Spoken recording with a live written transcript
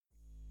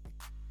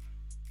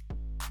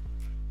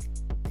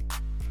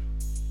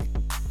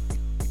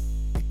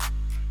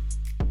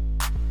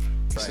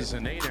This is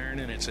an 8-iron,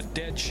 and it's a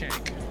dead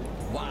shank.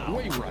 Wow.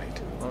 Way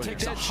right. Oh,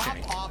 takes a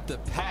hop off the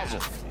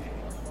path.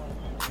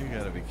 You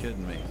got to be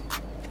kidding me.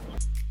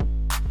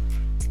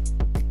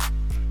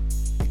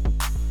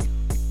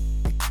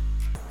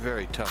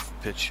 Very tough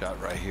pitch shot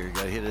right here. You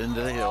got to hit it into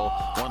the hill.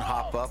 One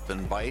hop up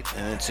and bite,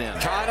 and it's in.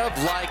 Kind of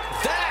like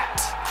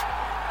that.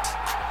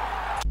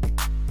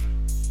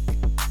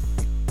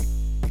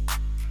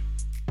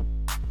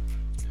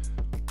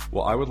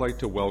 Well, I would like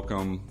to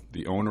welcome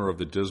the owner of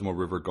the Dismal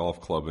River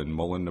Golf Club in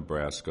Mullen,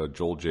 Nebraska,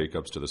 Joel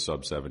Jacobs, to the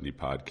Sub 70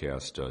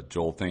 podcast.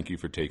 Joel, thank you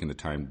for taking the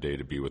time today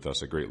to be with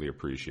us. I greatly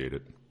appreciate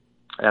it.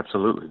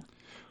 Absolutely.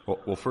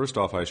 Well, first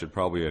off, I should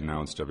probably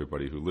announce to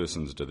everybody who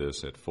listens to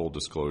this, at full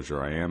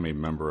disclosure, I am a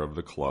member of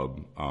the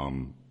club.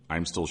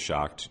 I'm still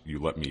shocked you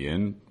let me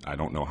in. I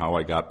don't know how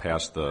I got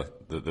past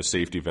the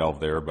safety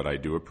valve there, but I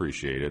do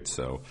appreciate it.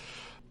 So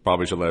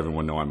probably should let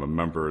everyone know I'm a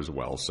member as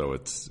well. So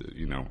it's,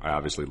 I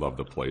obviously love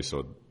the place.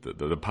 So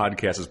the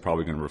podcast is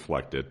probably going to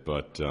reflect it.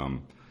 But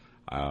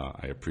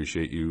I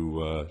appreciate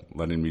you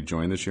letting me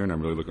join this year, and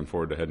I'm really looking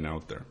forward to heading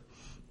out there.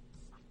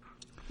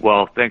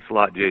 Well, thanks a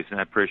lot, Jason.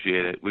 I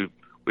appreciate it.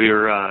 We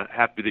are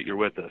happy that you're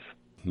with us.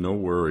 No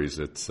worries.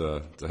 It's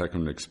a heck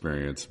of an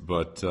experience.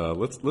 But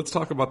let's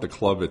talk about the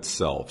club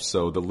itself,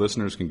 so the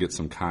listeners can get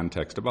some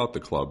context about the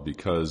club,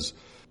 because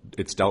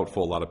it's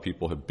doubtful a lot of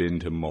people have been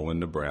to Mullen,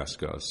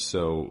 Nebraska.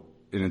 So,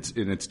 and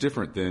it's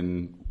different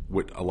than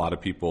what a lot of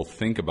people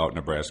think about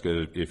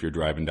Nebraska if you're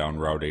driving down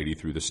Route 80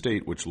 through the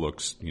state, which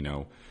looks,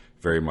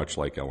 very much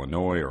like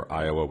Illinois or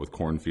Iowa with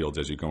cornfields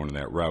as you go into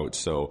that route.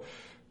 So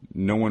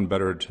no one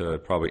better to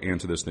probably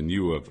answer this than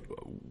you of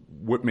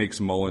what makes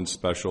Mullen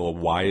special.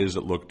 Why does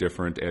it look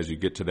different as you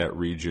get to that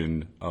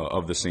region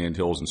of the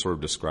Sandhills, and sort of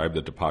describe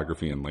the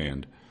topography and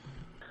land?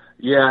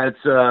 Yeah,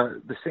 it's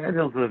the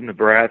Sandhills of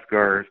Nebraska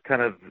are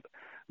kind of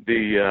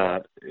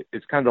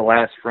it's kind of the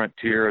last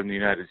frontier in the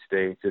United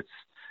States.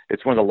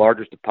 It's one of the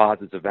largest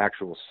deposits of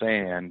actual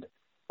sand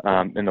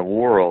in the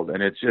world,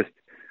 and it's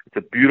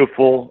a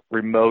beautiful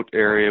remote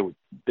area with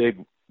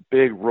big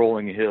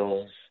rolling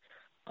hills,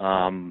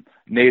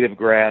 native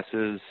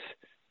grasses,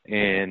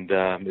 and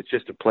it's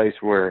just a place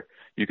where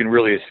you can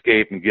really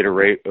escape and get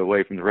away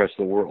from the rest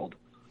of the world.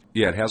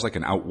 Yeah, it has like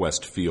an out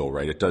west feel,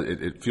 right?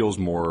 It feels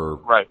more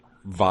right.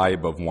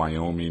 Vibe of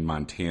Wyoming,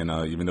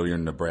 Montana. Even though you're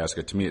in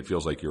Nebraska, to me it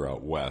feels like you're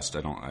out west.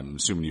 I'm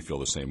assuming you feel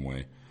the same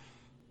way.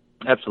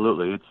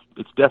 Absolutely.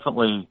 It's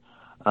definitely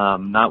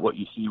not what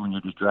you see when you're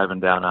just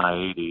driving down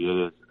I-80.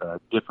 It is a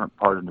different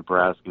part of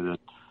Nebraska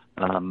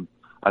that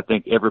I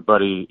think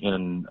everybody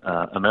in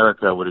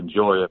America would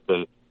enjoy if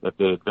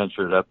they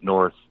adventured up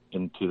north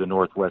into the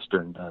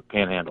northwestern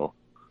panhandle.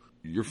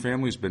 Your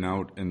family's been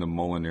out in the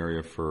Mullen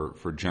area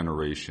for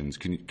generations.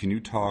 Can you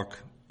talk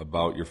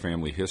about your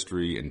family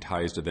history and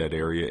ties to that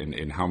area,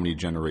 and how many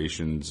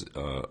generations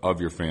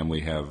of your family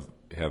have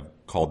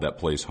called that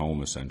place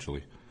home,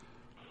 essentially?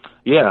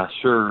 Yeah,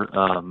 sure.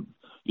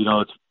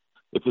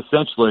 It's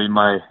essentially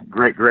my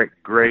great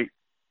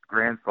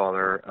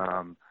grandfather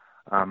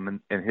and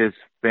his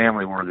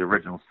family were the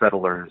original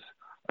settlers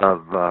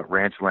of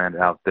ranch land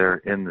out there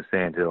in the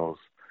Sandhills.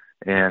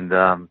 And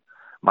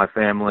my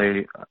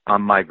family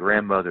on my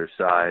grandmother's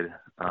side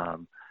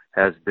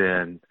has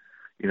been,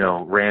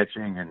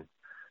 ranching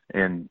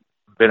and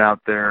been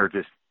out there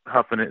just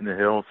huffing it in the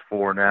hills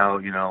for now,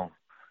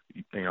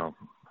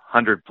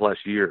 100+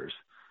 years.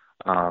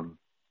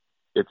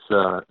 It's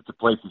a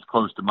place that's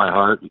close to my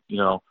heart.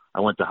 I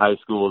went to high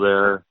school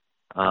there.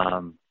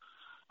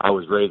 I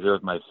was raised there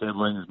with my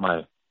siblings,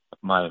 my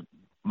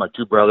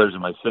two brothers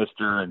and my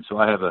sister, and so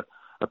I have a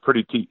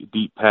pretty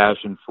deep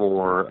passion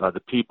for the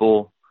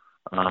people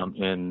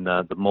in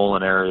the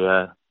Mullen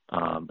area,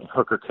 in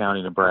Hooker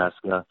County,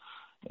 Nebraska,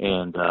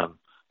 and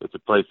it's a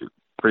place that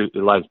it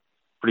lies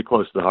pretty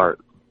close to the heart.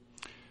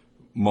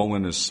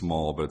 Mullen is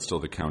small, but it's still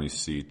the county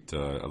seat.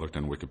 I looked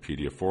on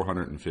Wikipedia,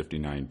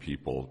 459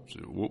 people.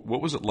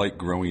 What was it like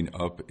growing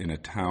up in a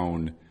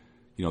town,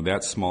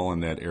 that small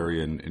in that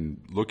area?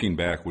 And looking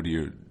back, what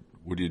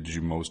did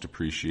you most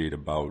appreciate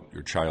about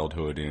your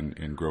childhood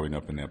and growing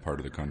up in that part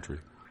of the country?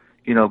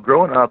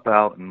 Growing up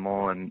out in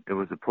Mullen, it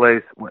was a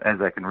place,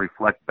 as I can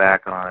reflect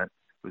back on it,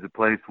 it was a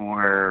place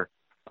where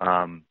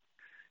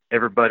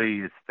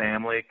everybody is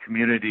family.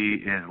 Community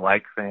is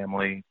like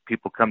family.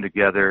 People come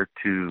together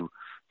to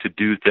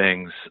do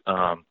things,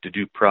 to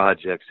do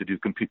projects, to do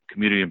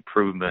community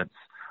improvements.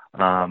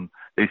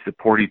 They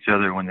support each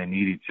other when they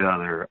need each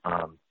other.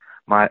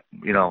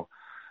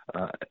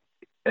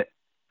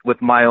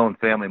 With my own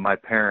family, my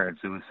parents,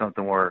 it was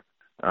something where,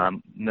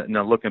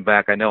 now looking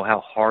back, I know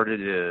how hard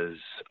it is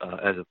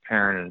as a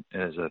parent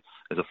and as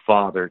a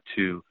father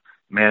to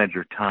manage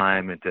your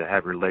time and to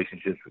have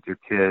relationships with your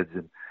kids.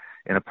 And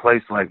in a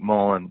place like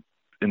Mullen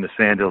in the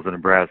Sandhills of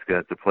Nebraska,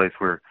 it's a place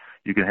where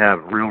you can have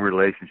real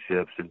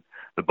relationships. And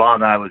the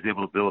bond I was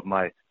able to build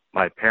with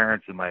my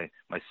parents and my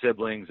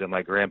siblings and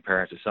my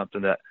grandparents is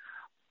something that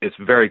it's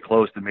very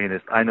close to me. And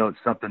I know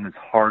it's something that's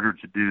harder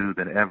to do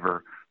than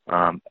ever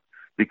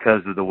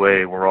because of the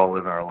way we're all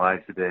living our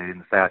lives today in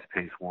the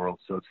fast-paced world.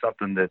 So it's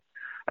something that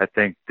I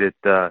think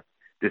that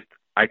just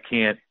I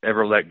can't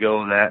ever let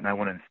go of that, and I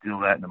want to instill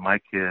that into my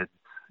kids,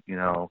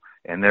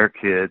 and their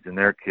kids and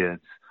their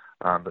kids,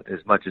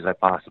 as much as I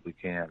possibly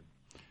can.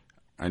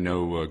 I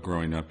know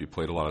growing up you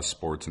played a lot of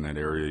sports in that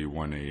area. You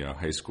won a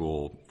high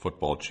school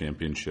football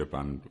championship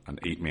on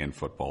 8-man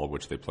football,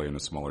 which they play in the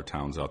smaller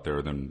towns out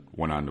there, then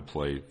went on to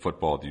play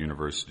football at the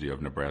University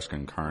of Nebraska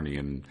in Kearney,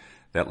 and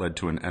that led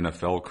to an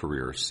NFL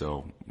career.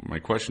 So my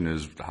question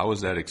is, how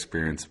was that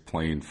experience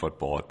playing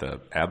football at the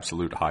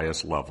absolute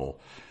highest level?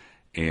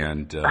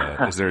 And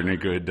is there any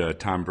good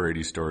Tom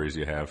Brady stories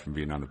you have from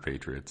being on the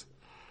Patriots?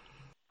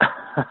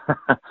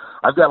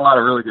 I've got a lot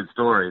of really good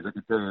stories. I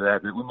can tell you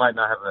that. We might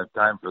not have enough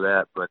time for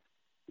that, but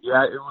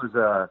yeah, it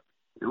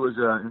was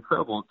an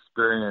incredible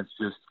experience.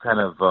 Just kind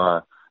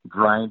of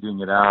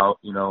grinding it out,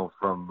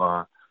 from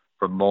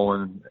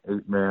Mullen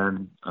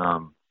 8-man,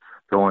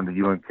 going to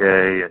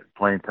UNK,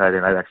 playing tight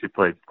end. I actually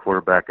played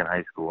quarterback in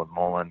high school in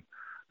Mullen,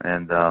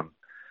 and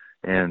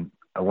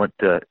I went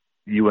to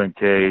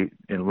UNK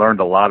and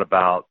learned a lot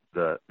about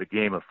the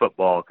game of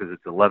football because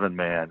it's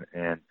 11-man.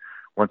 And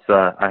once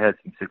I had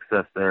some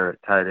success there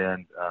at tight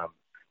end,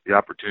 the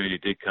opportunity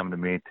did come to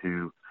me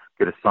to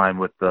get assigned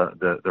with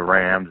the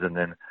Rams and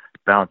then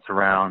bounce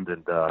around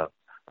and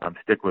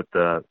stick with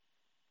the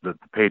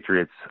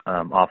Patriots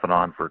off and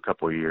on for a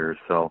couple of years.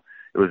 So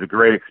it was a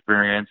great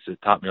experience. It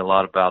taught me a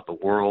lot about the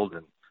world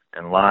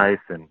and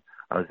life, and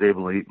I was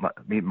able to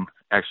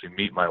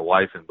meet my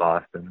wife in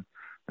Boston,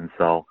 and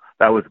so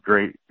that was a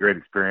great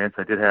experience.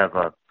 I did have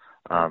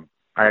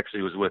I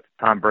actually was with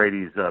Tom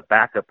Brady's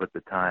backup at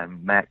the time,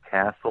 Matt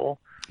Castle,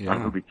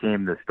 who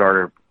became the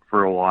starter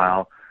for a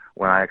while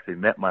when I actually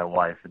met my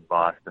wife in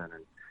Boston,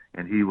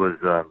 and he was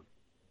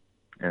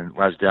and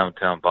I was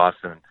downtown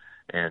Boston,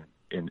 and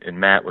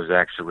Matt was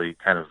actually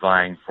kind of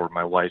vying for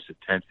my wife's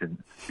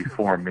attention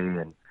before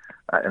me, and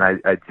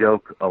I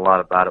joke a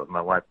lot about it with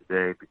my wife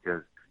today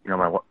because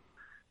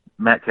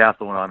Matt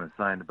Castle went on and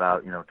signed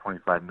about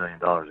 $25 million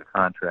of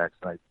contracts,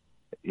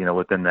 and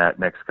within that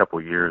next couple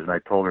of years, and I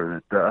told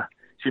her that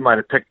she might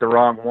have picked the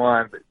wrong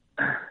one, but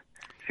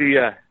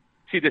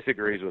she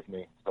disagrees with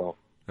me. So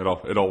it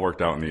all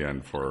worked out in the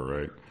end for her,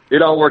 right?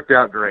 It all worked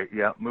out great.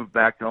 Yeah, moved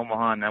back to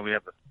Omaha, and now we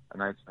have a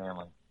nice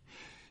family.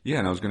 Yeah,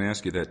 and I was going to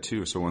ask you that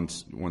too. So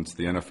once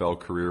the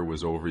NFL career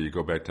was over, you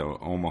go back to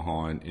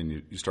Omaha and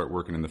you start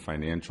working in the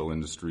financial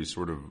industry.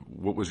 Sort of,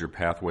 what was your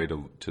pathway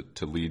to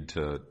lead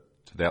to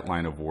that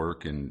line of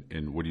work,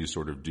 and what do you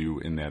sort of do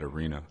in that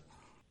arena?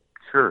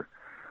 Sure.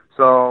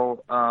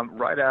 So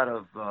right out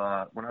of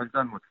when I was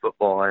done with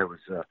football,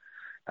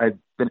 I'd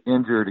been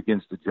injured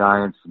against the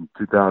Giants in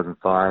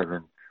 2005,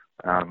 and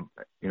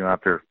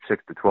after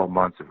 6 to 12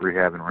 months of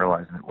rehab and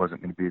realizing it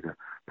wasn't going to be the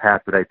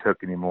path that I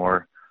took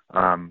anymore,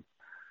 I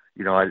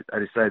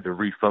decided to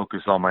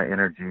refocus all my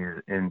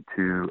energy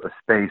into a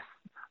space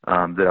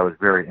that I was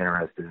very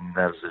interested in.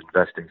 That was the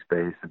investing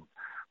space, and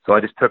so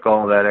I just took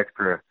all that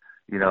extra,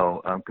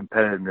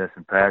 competitiveness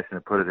and passion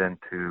and put it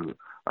into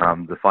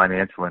the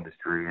financial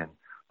industry, and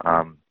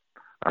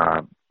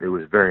it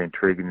was very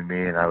intriguing to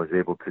me, and I was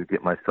able to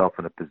get myself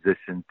in a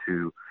position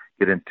to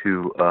get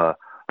into a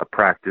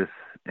practice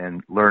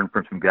and learn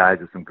from some guys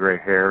with some gray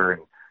hair,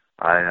 and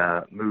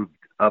I moved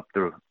up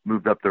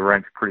the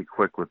ranks pretty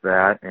quick with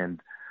that,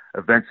 and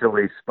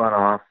eventually spun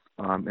off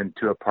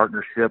into a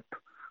partnership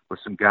with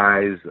some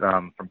guys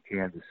from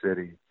Kansas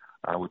City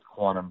with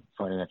Quantum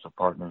Financial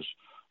Partners.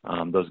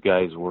 Those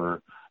guys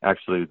were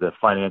actually the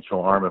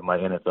financial arm of my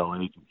NFL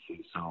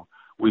agency, so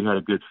we had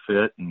a good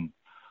fit, and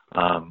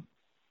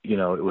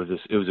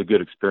it was a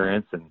good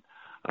experience. And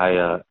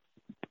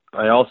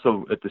I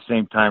also at the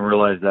same time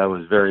realized I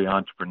was very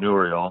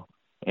entrepreneurial,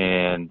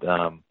 and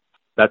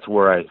that's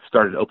where I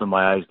started to open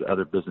my eyes to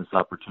other business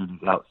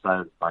opportunities outside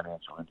of the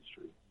financial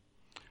industry.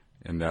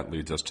 And that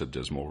leads us to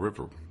Dismal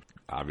River.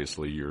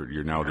 Obviously,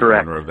 you're now the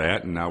Correct. owner of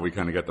that, and now we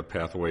kind of got the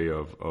pathway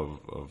of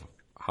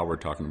how we're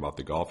talking about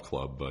the golf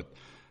club. But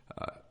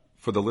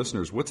for the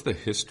listeners, what's the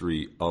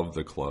history of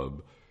the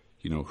club?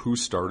 Who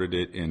started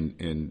it,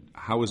 and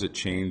how has it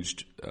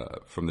changed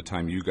from the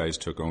time you guys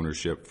took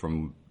ownership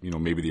from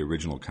maybe the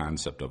original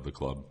concept of the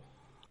club?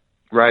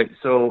 Right.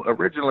 So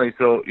originally,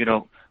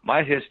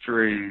 my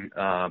history,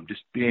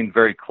 just being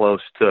very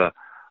close to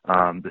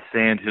the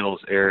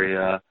Sandhills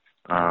area,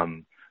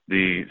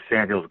 the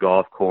Sandhills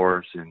Golf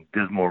Course and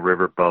Dismal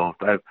River both.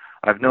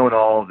 I've known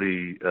all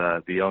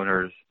the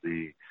owners,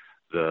 the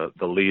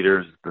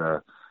leaders,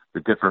 the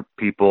different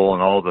people,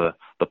 and all the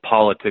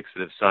politics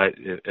that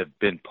have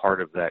been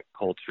part of that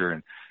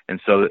culture, and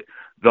so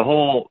the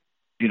whole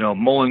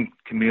Mullen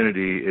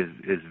community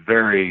is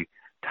very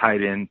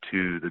tied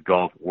into the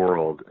golf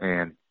world,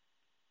 and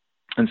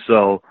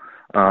so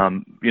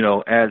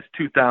as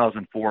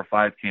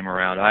 2004-05 came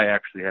around, I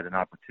actually had an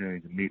opportunity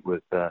to meet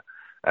with a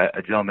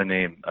gentleman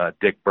named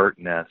Dick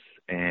Burtness,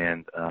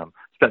 and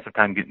spent some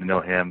time getting to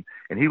know him.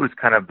 And he was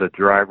kind of the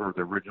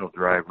original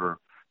driver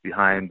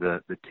behind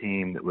the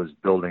team that was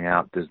building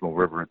out Dismal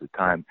River at the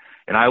time.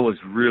 And I was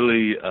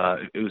really,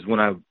 it was when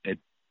I had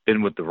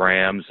been with the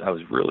Rams, I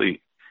was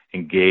really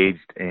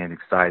engaged and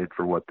excited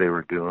for what they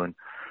were doing.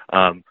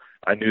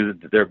 I knew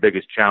that their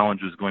biggest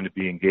challenge was going to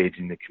be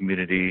engaging the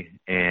community,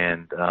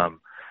 and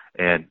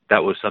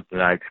that was something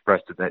I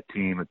expressed to that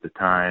team at the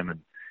time,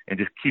 and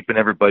just keeping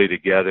everybody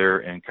together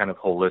and kind of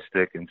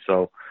holistic. And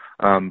so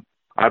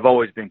I've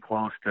always been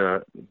close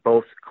to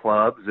both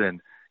clubs,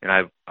 and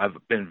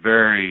I've been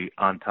very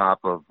on top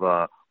of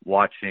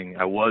watching.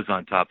 I was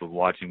on top of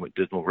watching what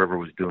Dismal River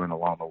was doing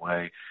along the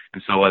way.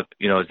 And so, as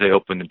they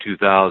opened in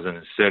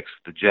 2006,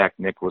 the Jack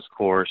Nicklaus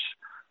course.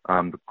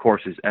 The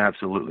course is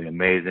absolutely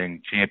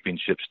amazing,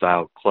 championship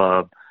style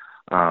club.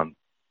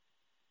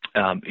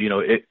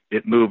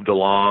 It moved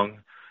along,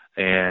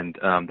 and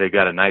they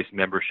got a nice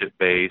membership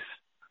base.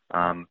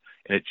 And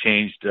it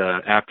changed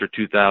after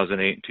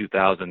 2008 and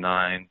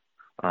 2009.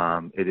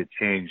 It had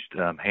changed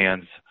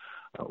hands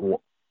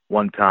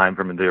one time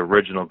from the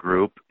original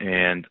group,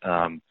 and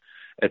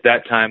at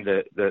that time,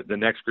 the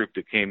next group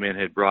that came in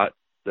had brought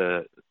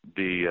the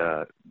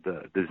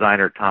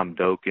designer Tom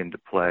Doak into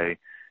play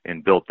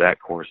and built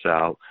that course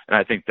out. And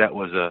I think that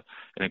was an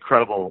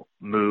incredible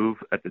move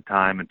at the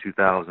time in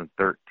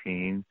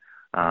 2013.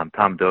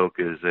 Tom Doak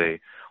is a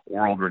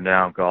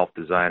world-renowned golf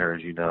designer,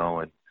 as you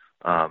know, and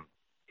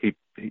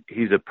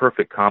he's a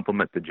perfect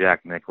complement to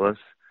Jack Nicklaus.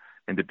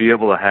 And to be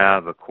able to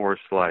have a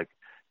course like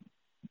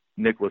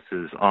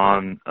Nicklaus's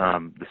on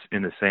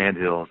in the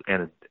Sandhills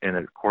and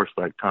a course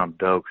like Tom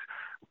Doak's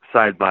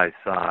side by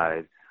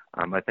side,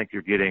 I think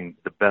you're getting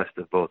the best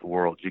of both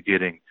worlds. You're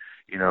getting,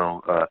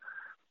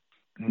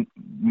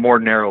 more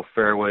narrow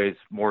fairways,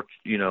 more,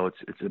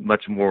 it's a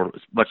much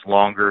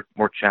longer,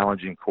 more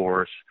challenging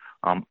course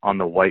on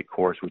the white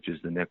course, which is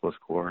the Nicklaus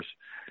course.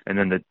 And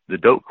then the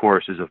Doak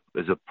course is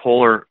a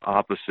polar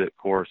opposite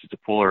course. It's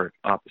a polar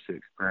opposite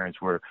experience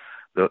where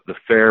the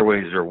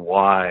fairways are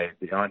wide,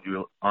 the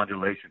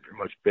undulations are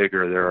much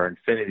bigger. There are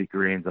infinity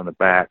greens on the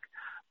back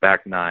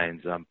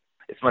nines.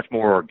 It's much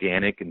more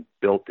organic and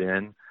built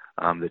in.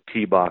 The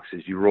tee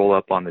boxes, you roll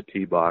up on the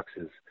tee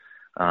boxes.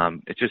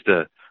 It's just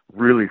a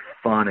really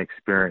fun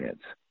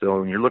experience. So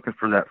when you're looking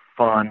for that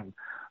fun,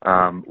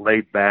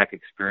 laid back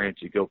experience,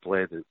 you go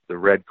play the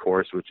red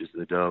course, which is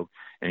the Doak,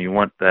 and you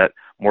want that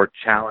more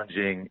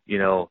challenging,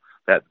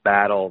 that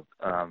battle,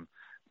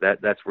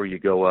 that's where you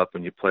go up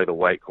and you play the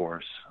white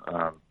course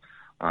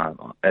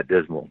at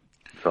Dismal.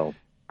 So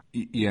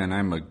yeah, and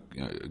I'm a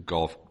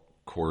golf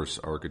course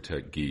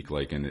architect geek,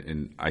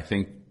 and I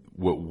think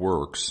what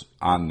works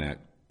on that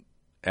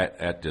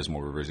at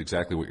Dismal River is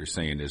exactly what you're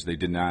saying. Is they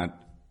did not,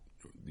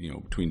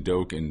 between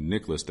Doak and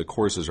Nicklaus, the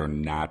courses are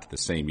not the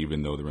same,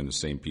 even though they're in the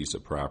same piece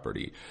of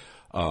property.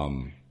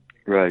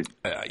 Right.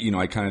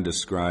 I kind of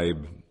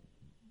describe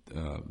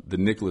the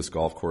Nicklaus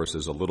golf course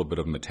as a little bit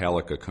of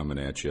Metallica coming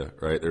at you,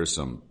 right? There's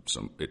some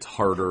it's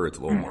harder, it's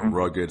a little more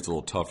rugged, it's a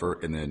little tougher,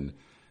 and then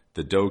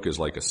the Doak is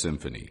like a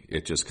symphony.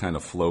 It just kind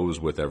of flows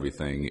with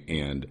everything,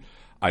 and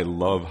I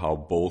love how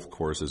both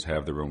courses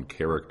have their own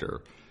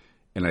character.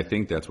 And I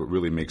think that's what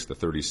really makes the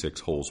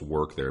 36 holes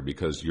work there,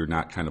 because you're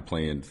not kind of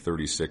playing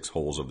 36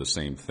 holes of the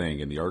same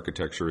thing, and the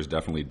architecture is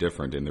definitely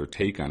different, and their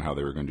take on how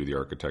they were going to do the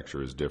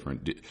architecture is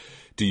different.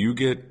 Do you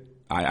get?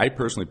 I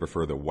personally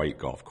prefer the white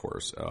golf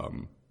course.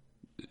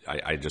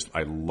 I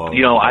love. Do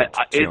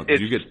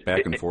you get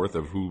back and forth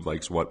of who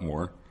likes what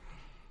more?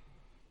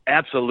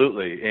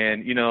 Absolutely,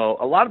 and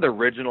a lot of the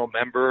original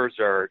members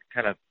are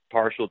kind of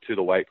partial to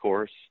the white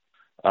course.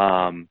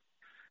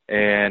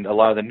 And a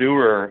lot of the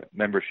newer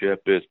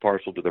membership is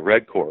partial to the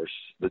red course,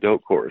 the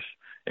Doak course.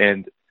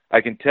 And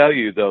I can tell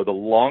you, though, the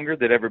longer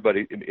that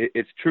everybody,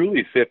 it's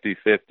truly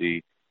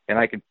 50-50. And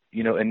I can,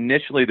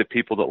 initially the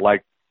people that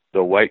like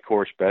the white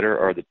course better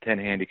are the 10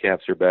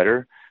 handicaps or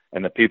better.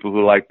 And the people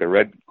who like the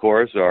red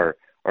course are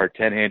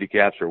 10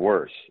 handicaps or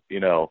worse.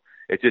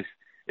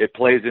 It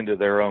plays into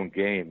their own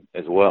game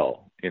as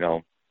well,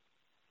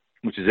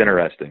 which is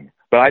interesting.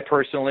 But I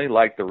personally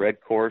like the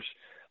red course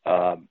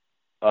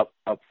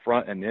up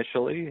front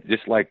initially,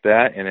 just like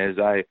that. And as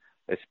I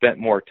spent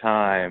more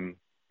time,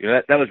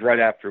 that was right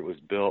after it was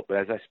built. But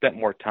as I spent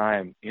more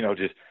time,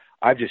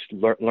 I just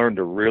learned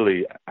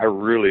to I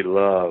really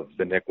love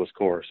the Nicklaus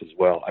course as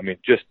well. I mean,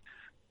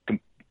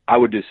 I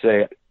would just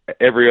say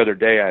every other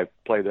day I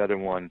play the other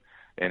one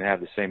and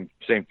have the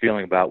same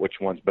feeling about which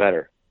one's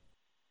better.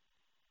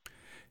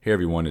 Hey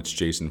everyone, it's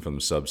Jason from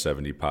the Sub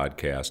 70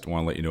 podcast. I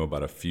want to let you know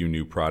about a few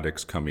new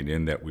products coming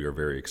in that we are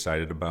very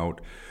excited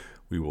about.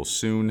 We will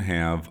soon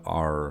have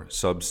our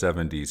Sub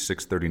 70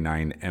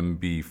 639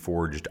 MB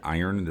forged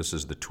iron. This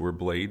is the Tour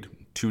Blade.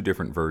 2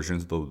 different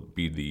versions. They'll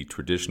be the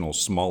traditional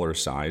smaller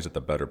size that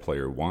the better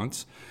player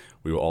wants.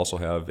 We will also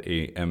have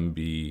a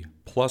MB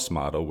Plus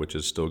model, which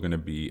is still going to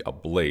be a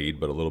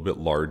blade, but a little bit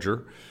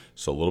larger.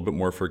 So a little bit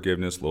more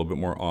forgiveness, a little bit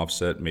more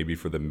offset, maybe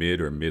for the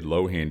mid or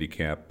mid-low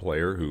handicap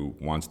player who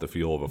wants the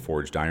feel of a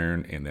forged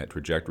iron and that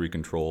trajectory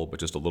control, but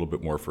just a little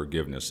bit more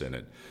forgiveness in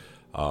it.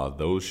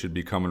 Those should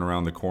be coming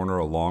around the corner,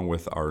 along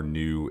with our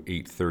new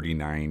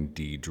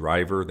 839D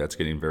driver. That's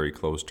getting very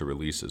close to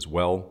release as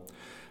well.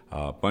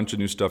 A bunch of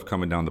new stuff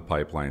coming down the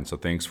pipeline, so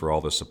thanks for all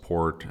the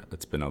support.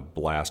 It's been a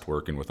blast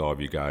working with all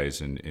of you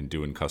guys and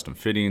doing custom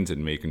fittings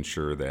and making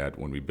sure that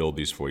when we build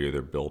these for you,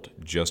 they're built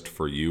just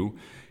for you,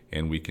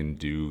 and we can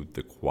do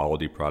the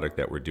quality product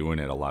that we're doing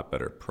at a lot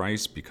better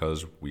price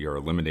because we are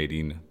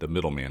eliminating the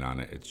middleman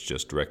on it. It's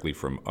just directly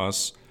from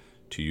us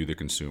to you, the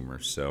consumer.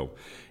 So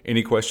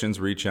any questions,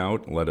 reach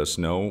out, let us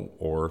know,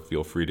 or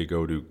feel free to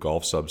go to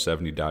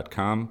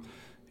golfsub70.com.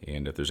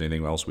 And if there's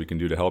anything else we can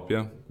do to help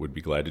you, we'd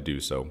be glad to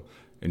do so.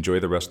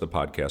 Enjoy the rest of the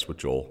podcast with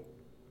Joel.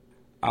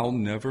 I'll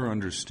never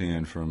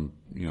understand I'm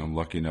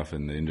lucky enough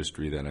in the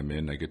industry that I'm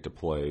in, I get to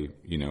play,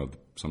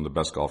 some of the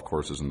best golf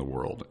courses in the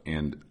world.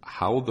 And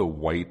how the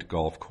White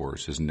golf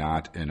course is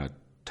not in a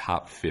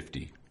top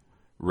 50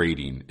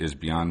 rating is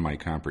beyond my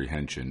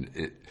comprehension.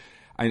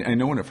 I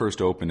know when it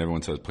first opened,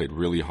 everyone said it played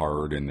really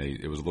hard and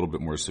it was a little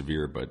bit more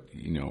severe, but,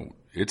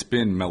 it's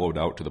been mellowed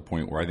out to the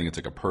point where I think it's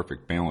like a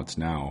perfect balance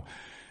now.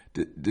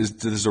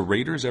 Does the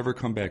Raiders ever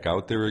come back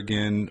out there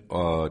again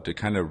to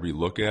kind of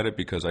relook at it?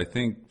 Because I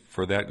think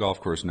for that golf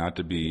course not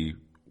to be,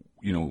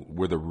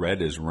 where the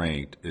red is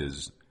ranked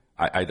is,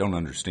 I don't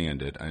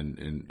understand it.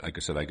 And like I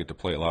said, I get to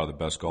play a lot of the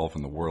best golf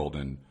in the world,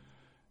 and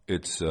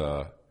it's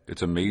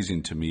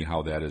amazing to me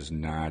how that is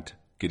not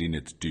getting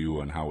its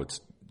due and how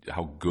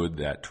good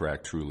that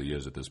track truly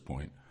is at this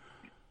point.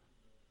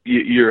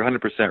 You're 100%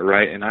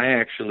 right, and I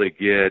actually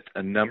get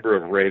a number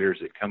of Raiders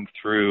that come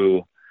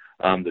through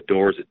the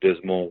doors at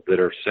Dismal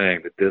that are saying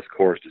that this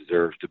course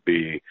deserves to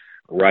be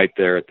right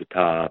there at the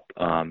top.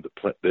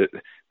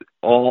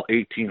 All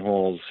 18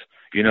 holes,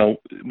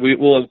 we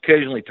will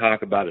occasionally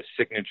talk about a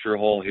signature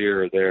hole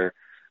here or there,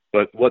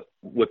 but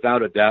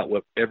without a doubt,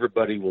 what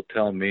everybody will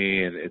tell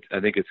me, and I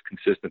think it's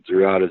consistent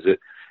throughout, is that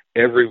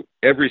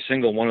every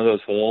single one of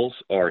those holes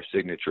are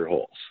signature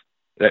holes.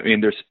 I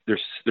mean,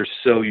 they're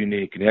so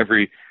unique, and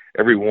every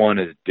one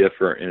is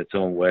different in its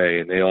own way,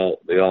 and they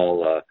all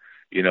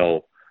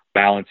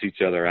balance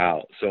each other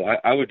out. So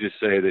I would just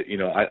say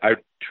that, I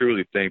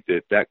truly think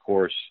that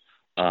course,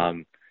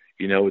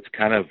 it's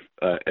kind of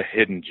a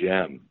hidden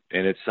gem,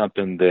 and it's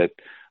something that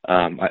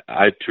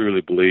I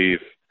truly believe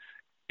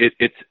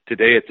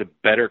today it's a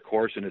better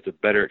course and it's a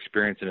better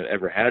experience than it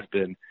ever has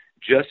been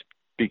just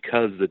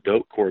because the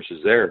Doak course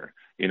is there.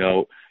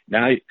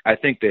 Now I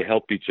think they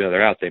help each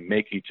other out. They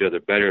make each other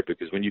better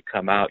because when you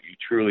come out, you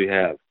truly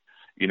have,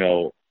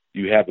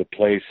 you have a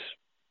place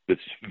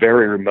that's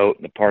very remote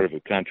in the part of the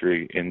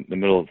country in the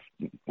middle of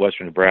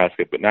western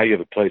Nebraska, but now you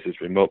have a place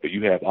that's remote, but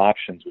you have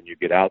options when you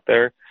get out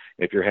there.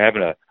 If you're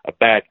having a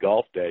bad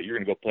golf day, you're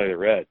going to go play the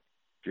red.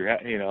 If you're,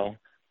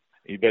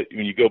 but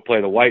when you go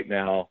play the white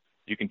now,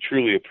 you can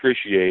truly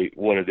appreciate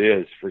what it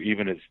is for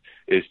even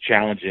as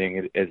challenging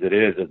as it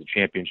is as a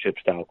championship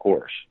style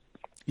course.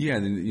 Yeah,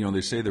 and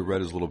they say the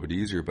red is a little bit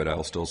easier, but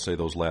I'll still say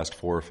those last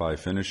 4 or 5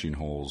 finishing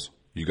holes,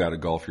 you got to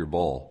golf your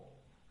ball.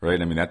 Right,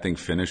 I mean, that thing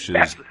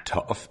finishes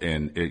tough,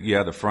 and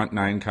the front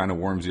 9 kind of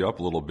warms you up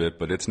a little bit,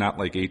 but it's not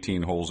like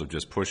 18 holes of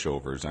just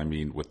pushovers. I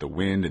mean, with the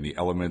wind and the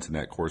elements, and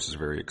that course is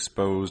very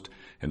exposed.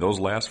 And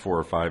those last 4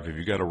 or 5, if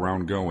you got a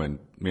round going,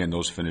 man,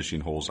 those finishing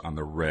holes on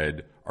the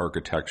red,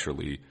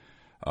 architecturally,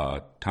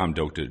 Tom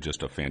Doak did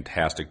just a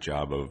fantastic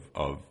job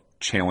of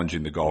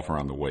challenging the golfer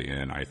on the way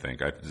in, I think.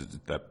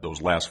 That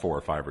those last 4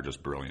 or 5 are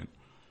just brilliant.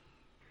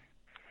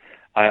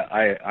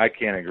 I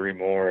can't agree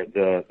more.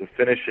 The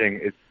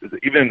finishing,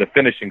 even in the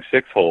finishing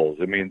 6 holes,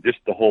 I mean, just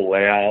the whole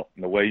layout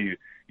and the way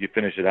you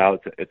finish it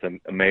out, it's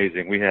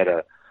amazing. We had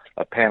a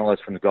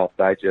panelist from the Golf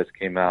Digest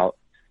came out,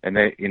 and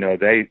they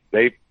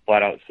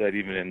flat out said,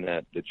 even in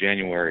the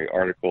January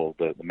article,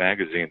 the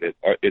magazine, that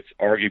it's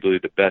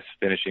arguably the best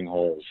finishing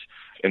holes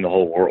in the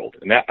whole world.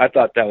 And I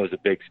thought that was a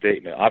big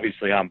statement.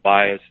 Obviously, I'm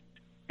biased,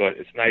 but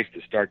it's nice to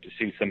start to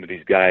see some of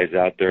these guys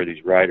out there,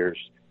 these riders,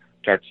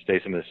 start to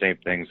say some of the same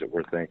things that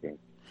we're thinking.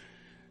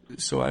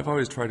 So I've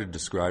always tried to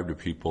describe to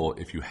people,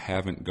 if you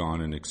haven't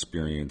gone and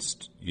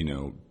experienced,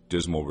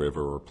 Dismal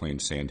River or playing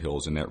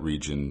Sandhills in that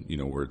region,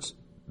 where it's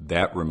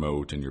that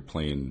remote and you're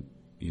playing,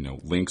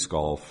 links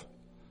golf,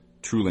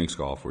 true links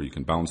golf, where you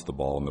can bounce the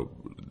ball and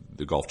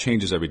the golf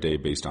changes every day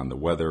based on the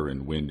weather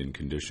and wind and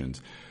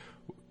conditions.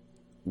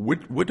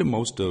 What do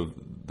most of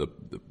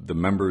the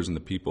members and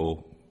the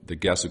people, the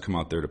guests who come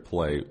out there to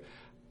play,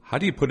 how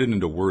do you put it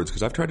into words?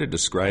 Because I've tried to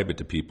describe it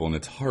to people, and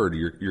it's hard.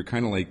 You're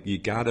kind of like, you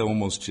got to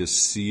almost just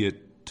see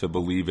it to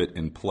believe it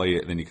and play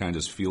it, and then you kind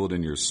of just feel it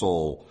in your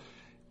soul.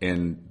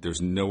 And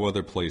there's no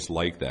other place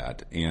like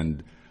that.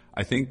 And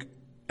I think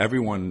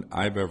everyone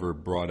I've ever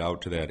brought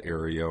out to that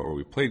area, or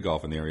we played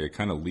golf in the area,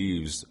 kind of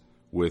leaves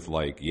with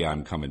like, yeah,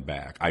 I'm coming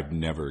back. I've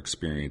never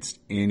experienced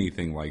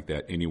anything like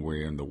that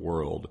anywhere in the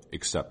world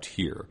except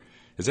here.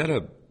 Is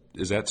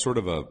that sort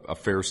of a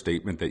fair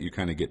statement that you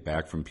kind of get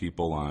back from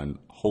people on,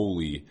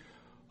 holy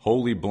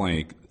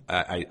blank,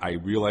 I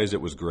realized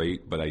it was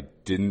great, but I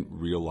didn't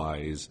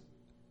realize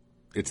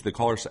it's the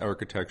color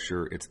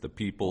architecture, it's the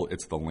people,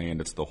 it's the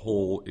land, it's the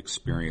whole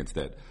experience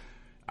that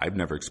I've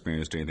never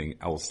experienced anything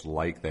else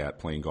like that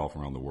playing golf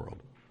around the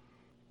world.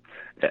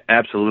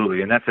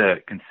 Absolutely, and that's a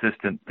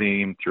consistent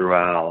theme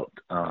throughout.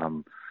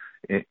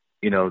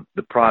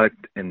 the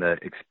product and the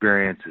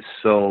experience is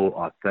so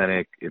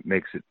authentic. It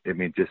makes it, it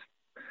makes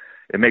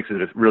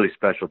it a really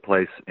special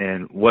place.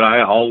 And what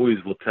I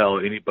always will tell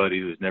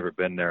anybody who's never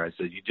been there, I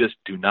said, you just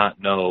do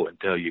not know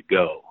until you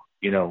go,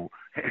 and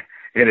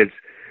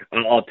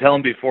I'll tell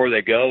them before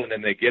they go, and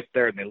then they get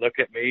there and they look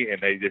at me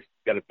and they just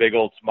got a big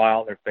old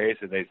smile on their face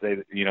and they say,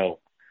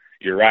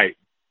 you're right,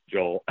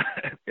 Joel.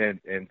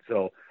 and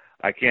so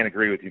I can't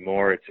agree with you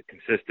more. It's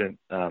consistent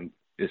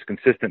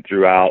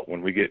throughout.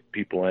 When we get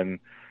people in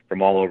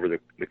from all over the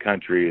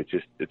country,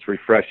 it's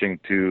refreshing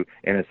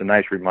and it's a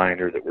nice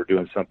reminder that we're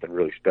doing something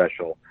really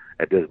special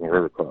at Dismal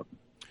River Club.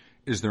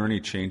 Is there any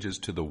changes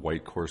to the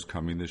white course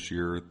coming this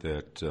year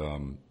that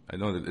I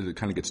know that it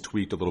kind of gets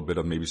tweaked a little bit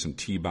of maybe some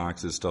tee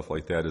boxes, stuff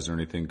like that? Is there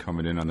anything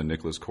coming in on the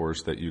Nicklaus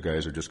course that you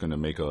guys are just going to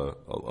make a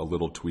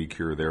little tweak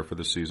here or there for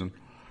the season?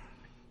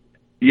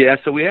 Yeah,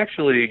 so we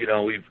actually,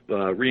 we've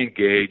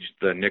re-engaged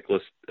the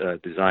Nicklaus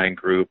design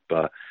group.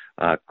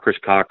 Chris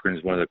Cochran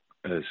is one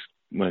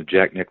of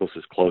Jack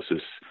Nicklaus's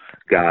closest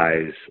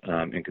guys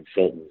and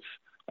consultants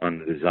on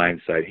the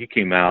design side. He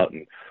came out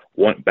and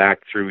went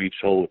back through each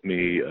hole with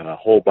me,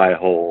 hole by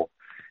hole,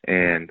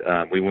 and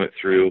we went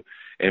through,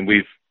 and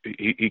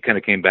he kind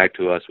of came back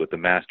to us with a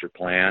master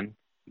plan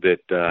that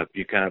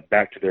you kind of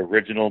back to the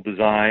original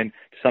design,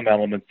 some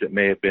elements that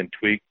may have been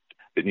tweaked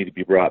that need to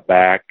be brought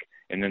back,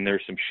 and then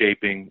there's some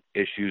shaping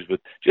issues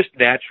with just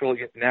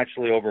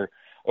naturally over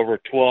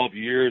 12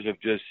 years of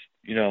just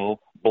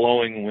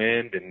blowing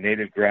wind and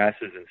native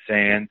grasses and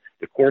sand,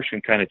 the course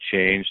can kind of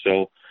change.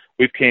 So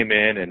we've came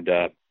in and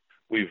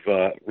we've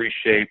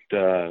reshaped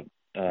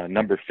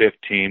number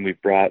 15.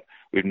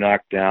 We've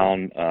knocked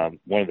down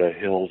one of the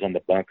hills on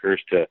the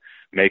bunkers to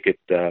make it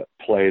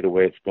play the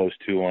way it's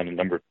supposed to on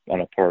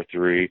a par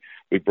 3.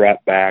 We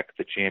brought back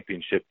the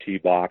championship tee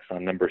box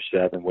on number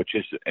 7, which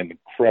is an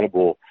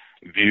incredible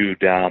view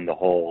down the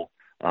hole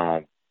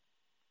for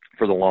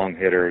the long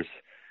hitters.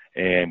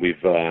 And we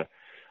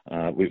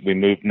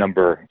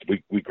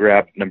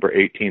grabbed number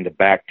 18, the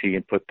back tee,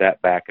 and put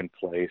that back in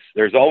place.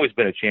 There's always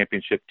been a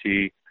championship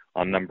tee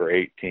on number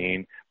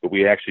 18, but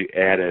we actually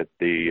added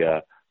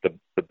the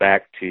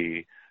back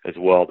tee as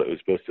well that was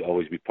supposed to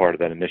always be part of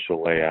that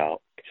initial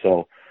layout.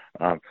 So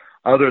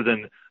other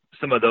than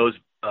some of those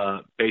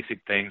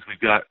basic things, we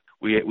got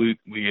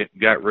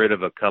rid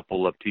of a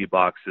couple of tee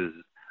boxes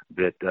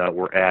that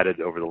were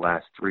added over the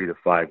last 3 to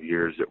 5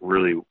 years that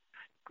really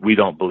we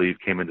don't believe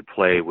came into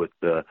play with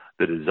the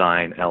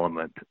design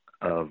element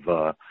of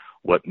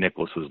what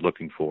Nicklaus was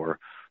looking for.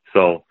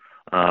 So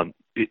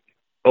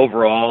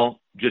overall,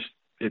 just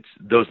it's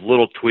those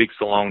little tweaks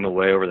along the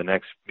way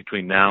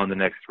between now and the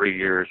next 3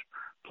 years.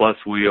 Plus,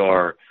 we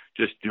are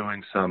just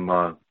doing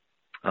some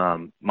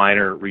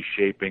minor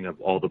reshaping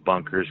of all the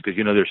bunkers because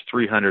there's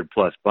 300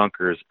 plus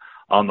bunkers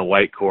on the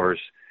white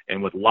course,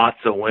 and with lots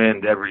of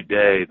wind every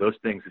day, those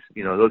things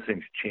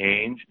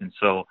change, and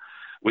so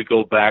we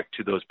go back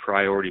to those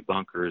priority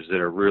bunkers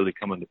that are really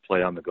coming to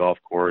play on the golf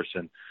course,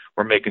 and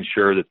we're making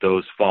sure that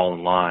those fall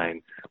in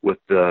line with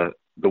the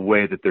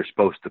way that they're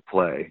supposed to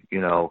play,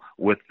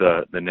 with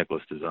the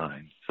Nicklaus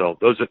design. So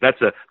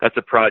that's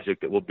a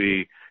project that we'll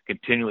be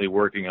continually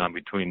working on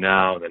between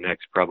now and the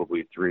next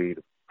probably 3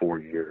 to 4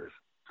 years.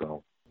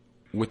 So,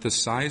 with the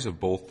size of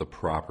both the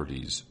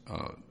properties,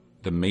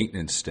 the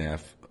maintenance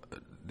staff,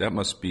 that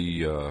must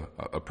be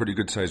a pretty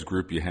good sized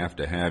group you have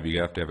to have.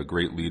 You have to have a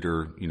great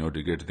leader,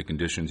 to get to the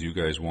conditions you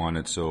guys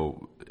wanted.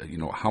 So,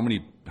 how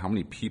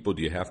many people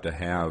do you have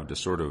to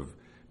sort of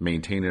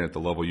maintain it at the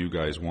level you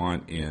guys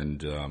want?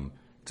 And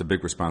it's a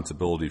big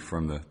responsibility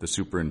from the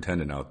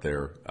superintendent out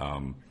there.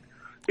 Can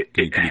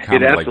you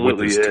comment like what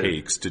this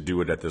takes to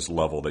do it at this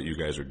level that you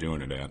guys are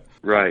doing it at?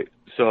 Right.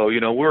 So,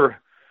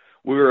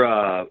 we're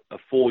a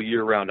full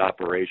year-round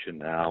operation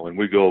now, and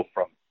we go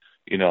from,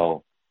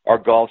 our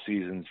golf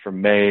season's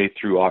from May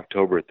through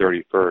October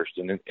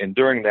 31st, and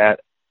during that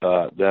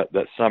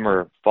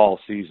summer fall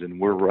season,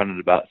 we're running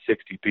about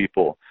 60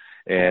 people,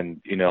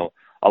 and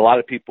a lot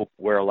of people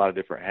wear a lot of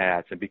different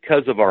hats, and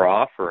because of our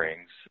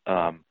offerings,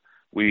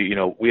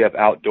 we have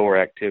outdoor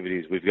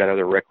activities, we've got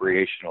other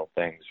recreational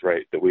things,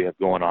 right, that we have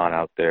going on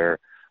out there,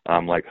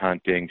 like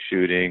hunting,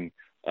 shooting,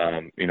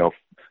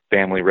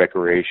 family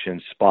recreation,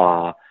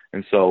 spa.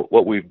 And so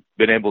what we've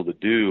been able to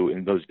do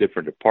in those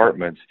different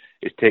departments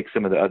is take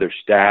some of the other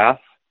staff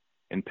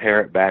and pair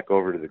it back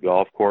over to the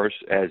golf course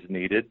as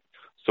needed.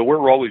 So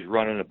we're always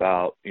running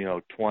about,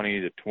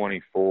 20 to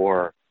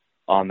 24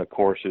 on the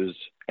courses,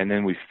 and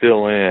then we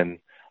fill in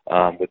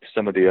with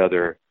some of the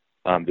other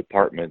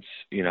departments,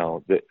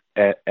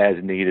 that as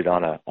needed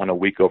on a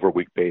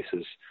week-over-week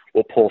basis.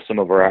 We'll pull some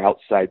of our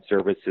outside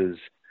services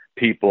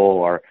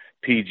people, our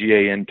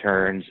PGA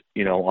interns,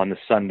 on the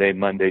Sunday,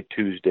 Monday,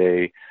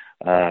 Tuesday,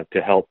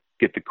 to help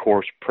get the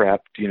course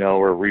prepped,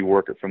 or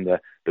rework it from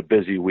the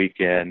busy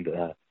weekend.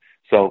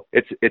 So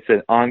it's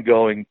an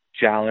ongoing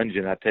challenge,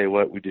 and I tell you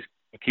what, we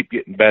keep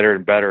getting better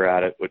and better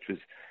at it, which is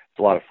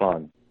a lot of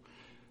fun.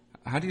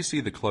 How do you see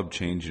the club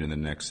changing in the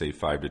next, say,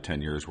 5 to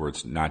 10 years, where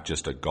it's not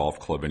just a golf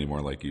club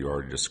anymore, like you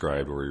already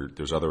described, where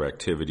there's other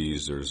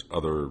activities, there's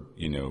other,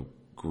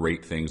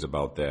 great things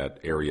about that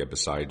area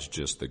besides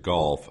just the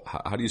golf?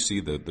 How do you see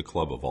the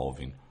club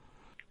evolving?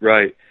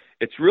 Right.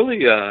 It's really,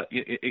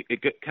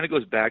 it kind of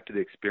goes back to the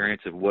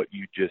experience of what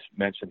you just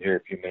mentioned here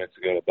a few minutes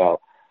ago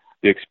about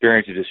the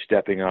experience of just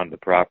stepping on the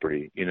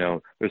property.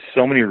 There's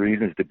so many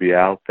reasons to be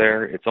out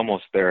there. It's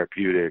almost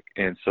therapeutic.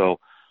 And so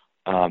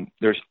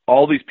there's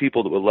all these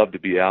people that would love to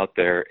be out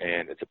there,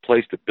 and it's a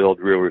place to build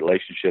real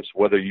relationships,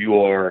 whether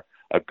you are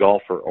a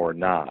golfer or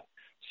not.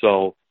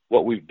 So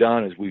what we've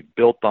done is we've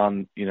built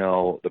on,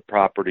 the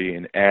property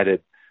and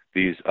added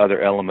these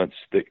other elements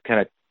that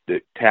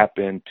that tap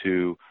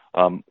into,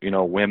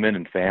 women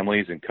and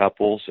families and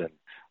couples. And,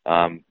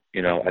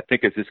 I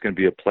think it's just going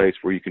to be a place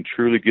where you can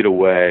truly get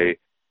away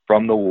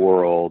from the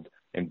world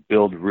and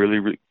build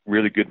really,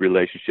 really good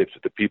relationships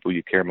with the people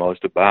you care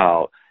most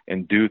about,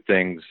 and do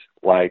things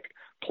like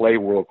play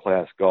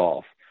world-class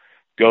golf,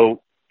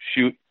 go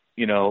shoot,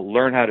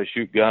 learn how to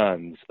shoot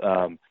guns.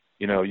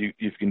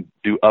 You can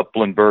do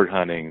upland bird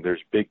hunting.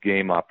 There's big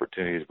game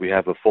opportunities. We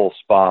have a full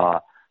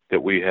spa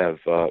that we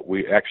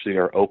actually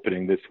are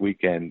opening this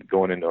weekend,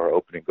 going into our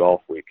opening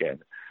golf weekend.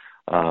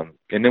 And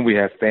then we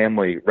have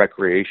family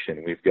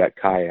recreation. We've got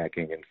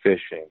kayaking and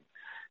fishing.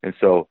 And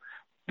so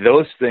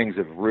those things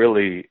have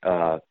really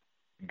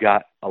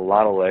got a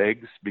lot of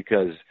legs,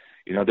 because,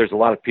 there's a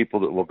lot of people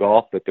that will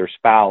golf, but their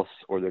spouse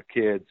or their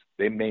kids,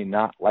 they may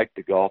not like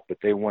to golf, but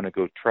they want to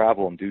go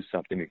travel and do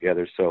something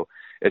together. So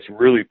it's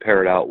really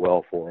paired out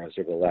well for us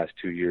over the last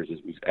 2 years as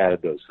we've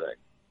added those things.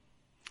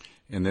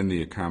 And then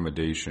the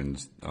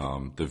accommodations,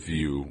 the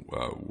view,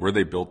 where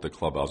they built the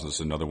clubhouse is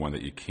another one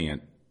that you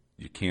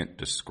can't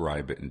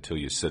describe it until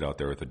you sit out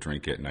there with a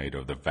drink at night,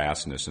 of the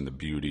vastness and the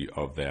beauty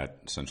of that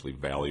essentially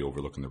valley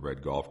overlooking the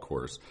Red Golf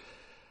Course.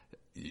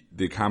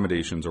 The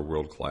accommodations are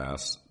world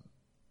class.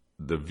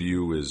 The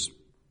view is,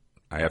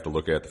 I have to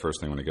look at the first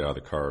thing when I get out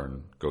of the car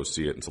and go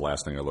see it. It's the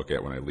last thing I look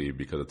at when I leave,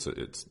 because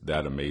it's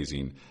that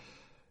amazing.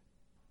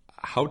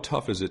 How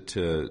tough is it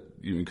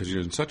because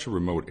you're in such a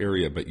remote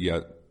area, but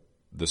yet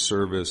the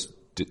service,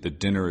 the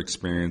dinner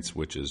experience,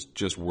 which is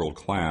just world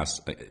class,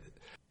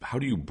 how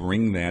do you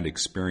bring that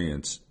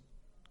experience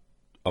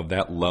of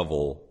that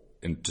level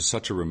into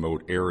such a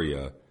remote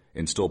area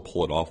and still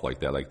pull it off like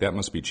that? Like, that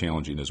must be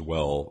challenging as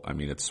well. I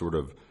mean, it's sort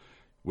of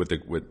what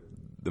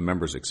the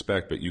members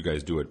expect, but you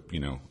guys do it,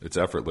 it's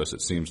effortless,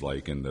 it seems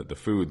like, and the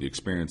food, the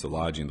experience, the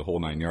lodging, the whole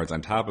 9 yards,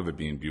 on top of it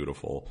being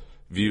beautiful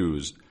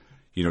views,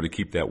 to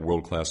keep that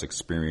world-class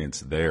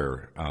experience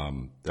there.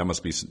 That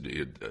must be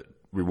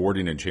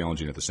rewarding and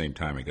challenging at the same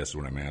time, I guess is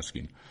what I'm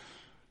asking.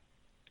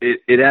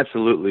 It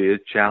absolutely is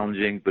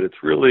challenging, but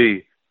it's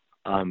really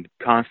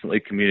constantly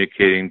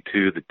communicating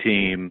to the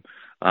team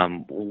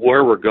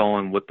where we're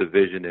going, what the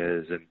vision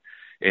is,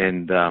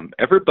 and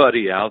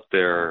everybody out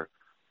there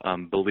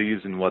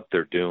believes in what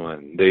they're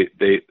doing.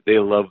 They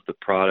love the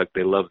product,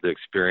 they love the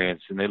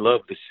experience, and they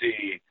love to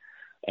see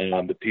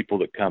the people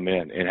that come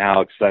in and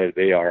how excited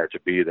they are to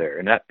be there,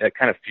 and that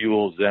kind of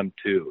fuels them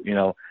too.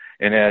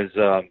 And as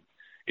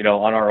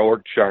on our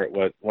org chart,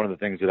 one of the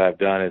things that I've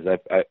done is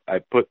I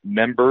put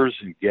members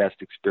and guest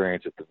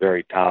experience at the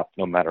very top,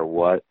 no matter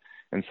what.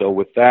 And so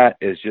with that,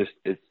 it's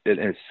in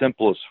its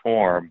simplest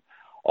form,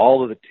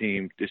 all of the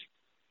team just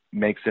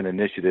makes an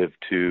initiative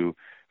to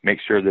make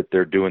sure that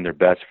they're doing their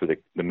best for the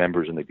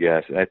members and the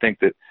guests. And I think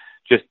that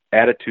just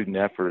attitude and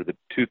effort are the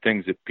two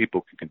things that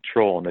people can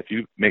control. And if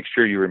you make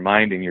sure you're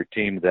reminding your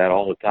team of that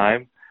all the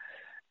time,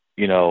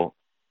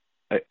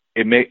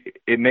 it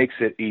makes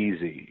it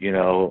easy.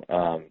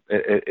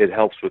 It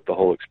helps with the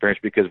whole experience,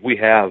 because we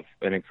have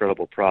an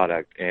incredible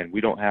product and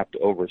we don't have to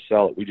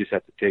oversell it. We just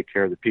have to take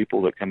care of the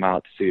people that come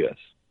out to see us.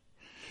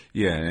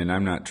 Yeah, and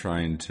I'm not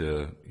trying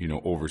to,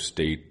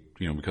 overstate,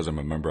 because I'm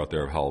a member out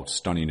there, of how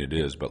stunning it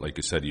is. But like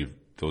you said,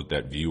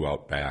 that view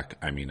out back.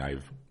 I mean,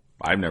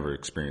 I've never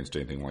experienced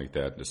anything like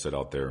that, to sit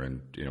out there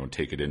and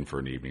take it in for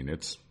an evening.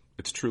 It's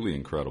truly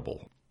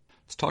incredible.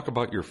 Let's talk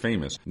about your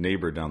famous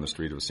neighbor down the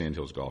street of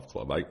Sandhills Golf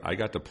Club. I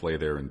got to play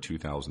there in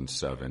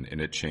 2007, and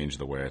it changed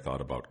the way I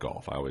thought about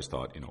golf. I always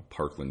thought,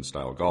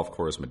 Parkland-style golf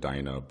course,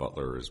 Medina,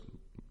 Butler is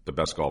the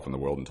best golf in the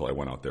world, until I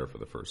went out there for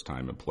the first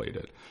time and played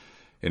it,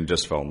 and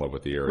just fell in love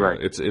with the area. Right.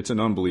 It's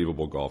an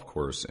unbelievable golf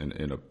course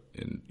and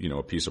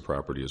a piece of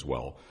property as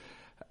well.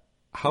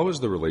 How is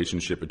the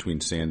relationship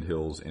between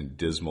Sandhills and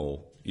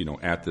Dismal,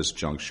 at this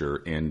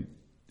juncture? And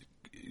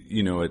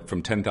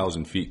from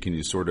 10,000 feet, can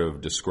you sort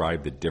of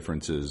describe the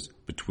differences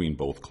between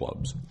both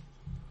clubs?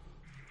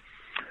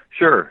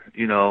 Sure.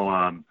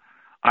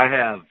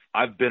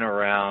 I've been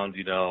around,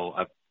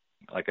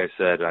 like I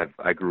said,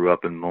 I grew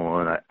up in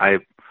Mullen.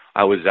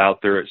 I was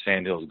out there at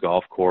Sandhills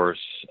Golf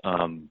Course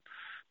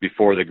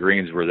before the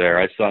greens were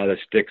there. I saw the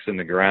sticks in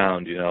the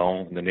ground,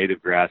 and the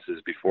native grasses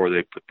before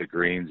they put the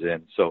greens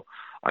in. So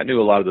I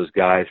knew a lot of those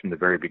guys from the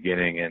very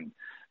beginning,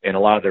 and a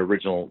lot of the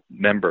original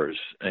members.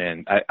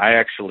 And I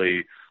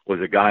actually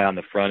was a guy on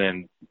the front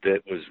end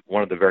that was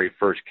one of the very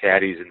first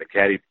caddies in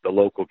the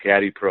local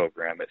caddy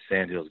program at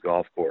Sandhills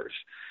Golf Course.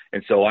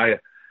 And so I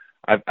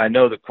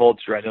know the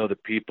culture, I know the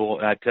people,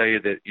 and I tell you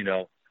that,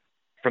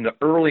 from the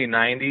early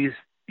 90s,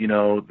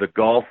 the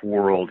golf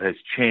world has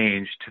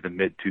changed to the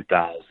mid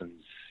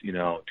 2000s,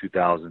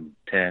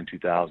 2010,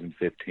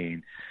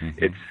 2015.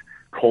 Mm-hmm. It's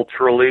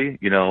culturally,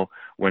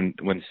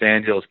 when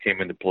Sandhills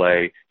came into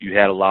play, you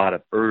had a lot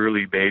of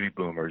early baby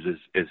boomers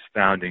as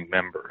founding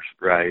members,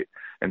 right?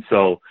 And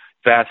so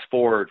fast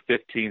forward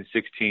 15,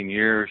 16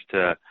 years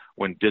to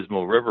when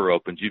Dismal River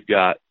opens, you've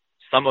got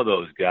some of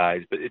those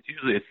guys, but it's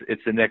usually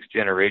it's the next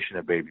generation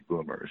of baby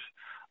boomers.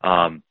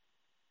 And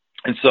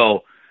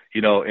so,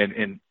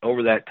 and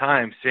over that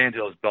time,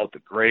 Sandhills built a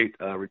great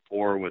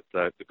rapport with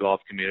the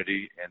golf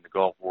community and the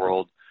golf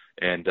world.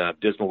 And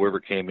Dismal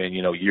River came in,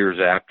 years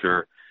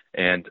after,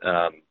 and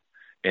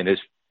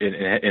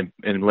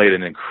laid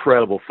an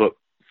incredible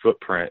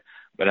footprint.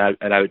 But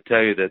I would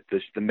tell you that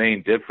the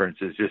main difference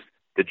is just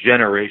the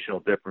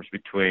generational difference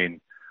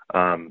between,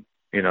 the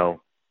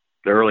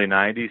early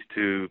 90s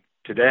to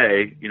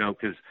today,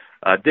 because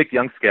Dick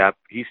Youngscap,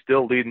 he's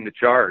still leading the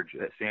charge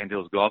at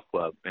Sandhills Golf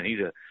Club, and he's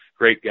a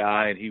great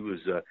guy, and he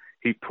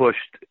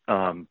pushed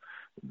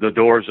the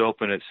doors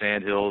open at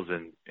Sandhills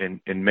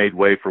and made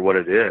way for what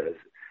it is.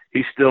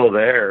 He's still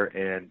there,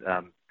 and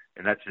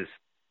that's just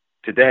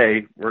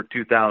today. We're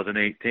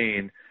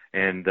 2018,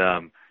 and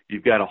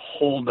you've got a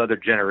whole other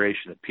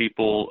generation of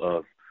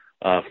people,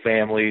 of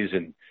families,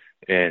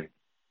 and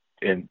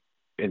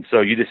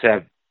so you just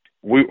have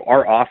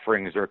our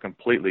offerings are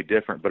completely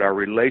different, but our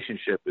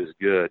relationship is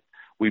good.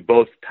 We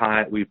both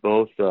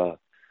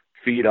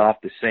feed off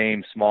the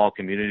same small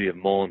community of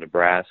Mullen,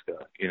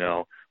 Nebraska.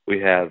 We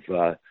have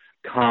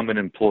common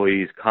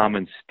employees,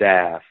 common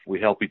staff. We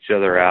help each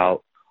other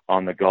out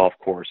on the golf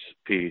course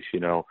piece.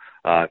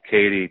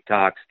 Katie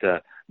talks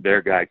to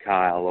their guy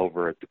Kyle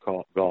over at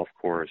the golf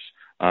course.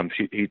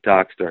 He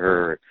talks to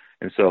her,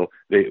 and so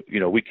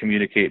we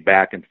communicate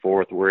back and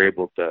forth. We're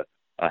able to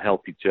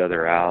help each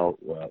other out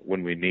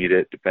when we need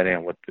it, depending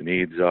on what the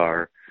needs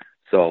are.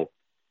 So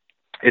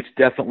it's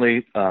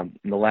definitely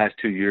in the last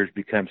 2 years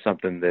become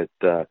something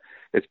that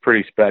it's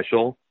pretty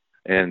special,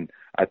 and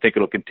I think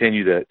it'll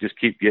continue to just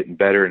keep getting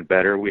better and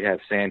better. We have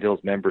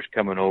Sandhills members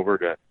coming over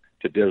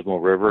to Dismal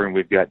River, and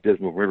we've got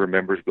Dismal River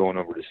members going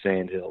over to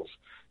Sandhills.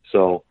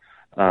 So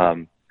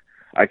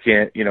I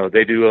can't,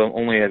 they do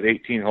only have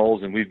 18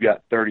 holes, and we've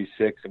got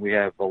 36, and we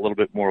have a little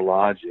bit more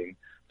lodging.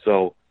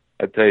 So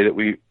I'd tell you that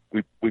we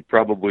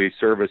probably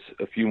service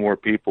a few more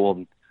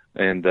people,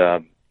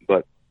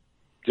 but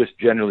just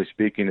generally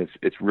speaking,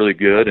 it's really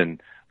good,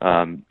 and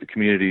the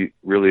community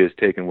really has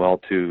taken well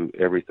to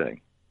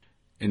everything.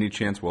 Any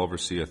chance we'll ever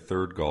see a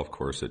third golf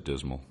course at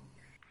Dismal?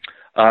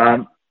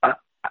 I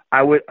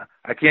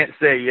can't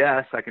say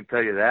yes, I can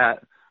tell you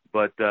that,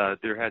 but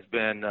there has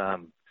been,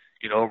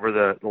 over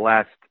the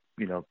last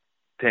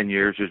 10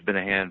 years, there's been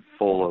a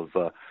handful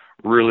of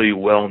really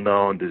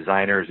well-known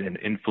designers and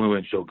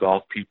influential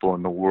golf people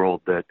in the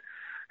world that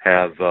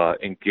have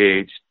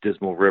engaged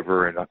Dismal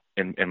River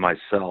and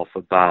myself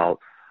about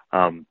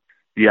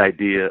the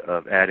idea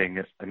of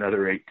adding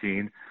another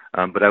 18.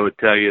 But I would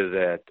tell you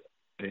that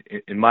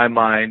in my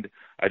mind,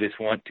 I just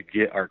want to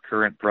get our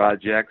current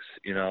projects,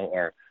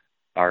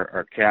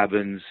 our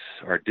cabins,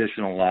 our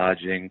additional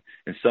lodging,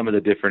 and some of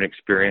the different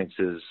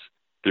experiences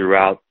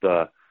throughout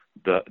the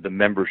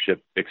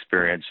membership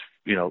experience,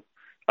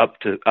 up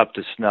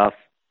to snuff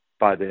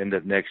by the end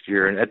of next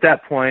year. And at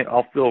that point,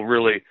 I'll feel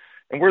really,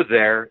 and we're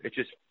there. It's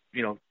just,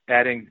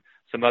 adding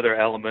some other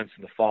elements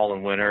in the fall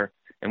and winter.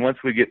 And once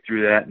we get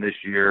through that in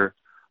this year,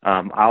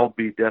 I'll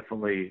be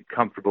definitely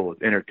comfortable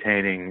with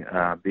entertaining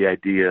the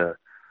idea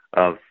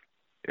of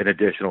an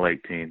additional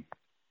 18.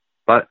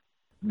 But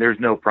there's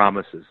no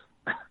promises.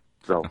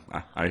 So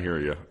I hear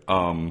you.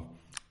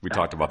 We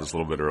talked about this a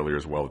little bit earlier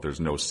as well, that there's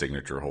no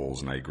signature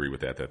holes, and I agree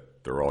with that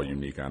they're all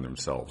unique on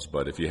themselves.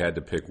 But if you had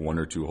to pick one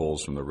or two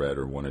holes from the red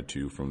or one or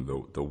two from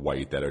the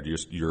white that are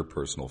just your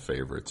personal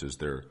favorites, is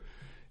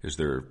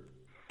there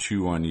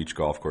two on each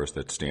golf course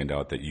that stand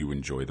out that you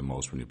enjoy the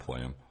most when you play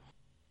them?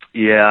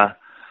 Yeah.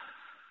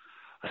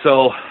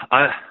 So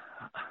I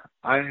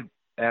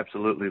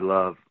absolutely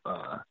love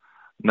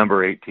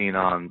number 18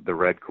 on the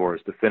red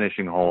course. The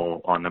finishing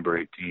hole on number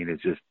 18 is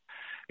just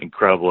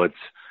incredible.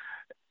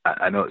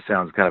 I know it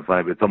sounds kind of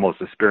funny, but it's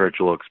almost a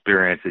spiritual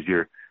experience as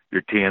you're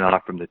teeing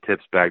off from the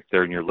tips back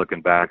there and you're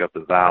looking back up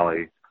the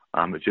valley.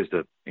 It's just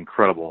an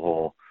incredible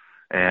hole.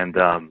 And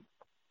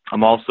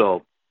I'm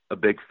also a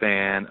big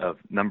fan of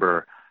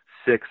number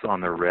 6 on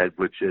the red,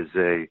 which is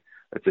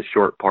it's a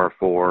short par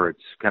 4. It's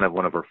kind of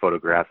one of our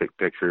photographic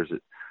pictures.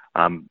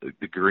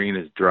 The green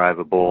is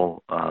drivable.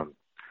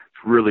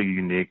 It's really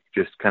unique,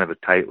 just kind of a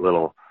tight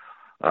little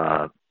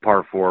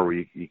par 4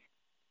 where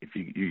if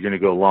you're going to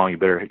go long,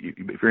 if you're going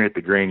to hit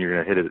the green, you're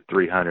going to hit it at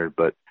 300.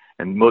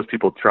 And most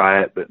people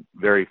try it, but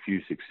very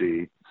few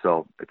succeed.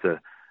 So it's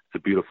a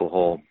beautiful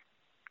hole.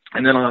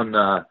 And then on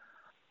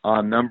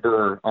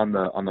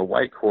the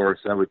white course,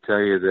 I would tell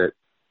you that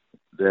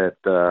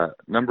that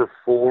number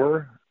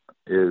 4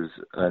 is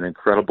an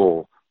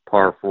incredible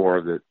par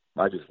 4 that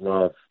I just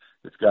love.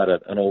 It's got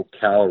an old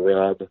cow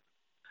rub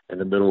in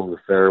the middle of the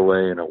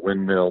fairway and a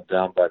windmill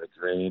down by the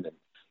green. And,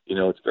 you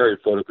know, it's very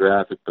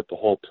photographic, but the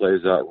hole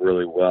plays out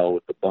really well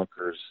with the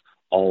bunkers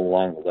all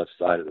along the left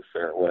side of the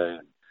fairway.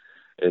 And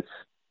it's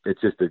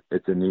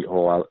a neat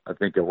hole. I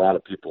think a lot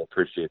of people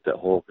appreciate that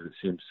hole because it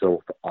seems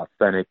so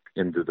authentic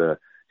into the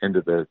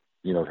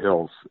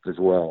hills as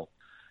well.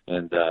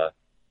 And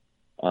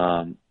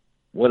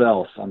what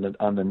else on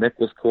the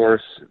Nicklaus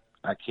course?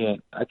 I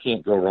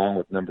can't go wrong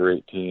with number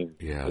 18.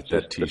 Yeah, it's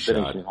that tee shot.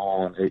 Finishing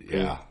hole on 18.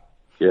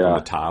 Yeah. On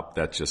the top,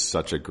 that's just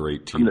such a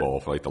great tee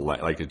ball.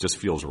 Like it just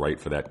feels right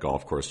for that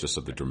golf course, just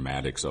of the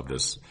dramatics of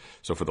this.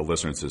 So for the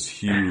listeners, this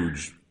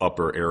huge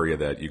upper area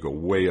that you go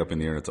way up in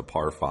the air, and it's a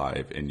par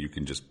 5, and you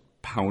can just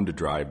pound a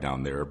drive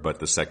down there. But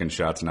the second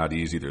shot's not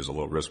easy. There's a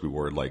little risk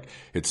reward. Like,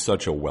 it's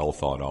such a well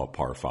thought out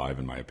par 5,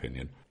 in my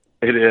opinion.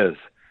 It is.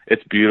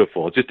 It's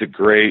beautiful. It's just a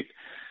great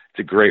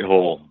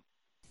hole.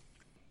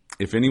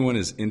 If anyone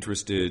is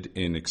interested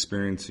in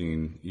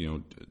experiencing,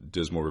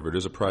 Dismal River, it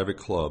is a private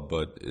club,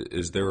 but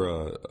is there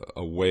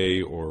a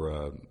way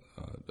or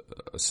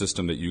a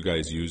system that you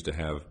guys use to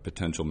have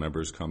potential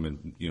members come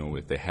and,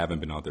 if they haven't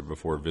been out there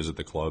before, visit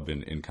the club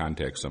and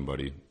contact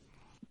somebody?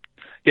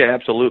 Yeah,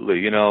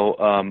 absolutely.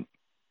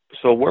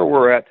 So where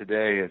we're at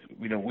today is,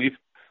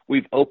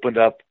 we've opened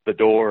up the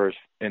doors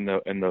in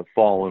the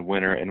fall and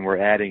winter, and we're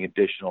adding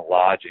additional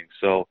lodging.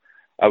 So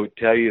I would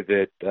tell you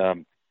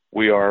that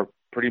we are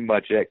pretty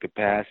much at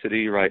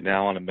capacity right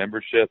now on a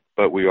membership,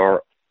 but we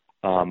are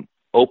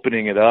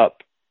opening it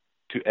up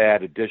to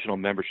add additional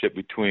membership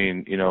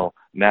between,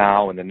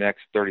 now and the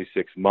next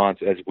 36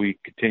 months as we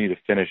continue to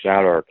finish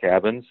out our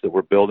cabins that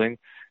we're building.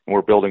 And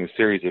we're building a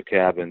series of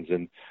cabins,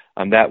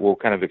 and that will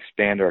kind of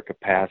expand our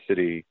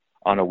capacity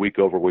on a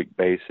week-over-week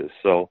basis.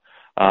 So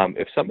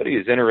if somebody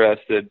is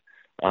interested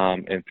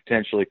in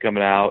potentially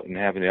coming out and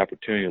having the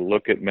opportunity to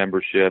look at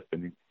membership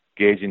and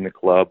engaging the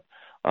club,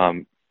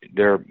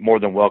 they're more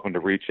than welcome to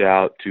reach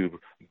out to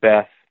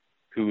Beth,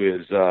 who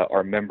is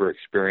our member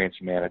experience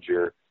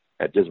manager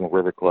at Dismal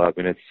River Club,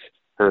 and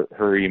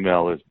her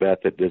email is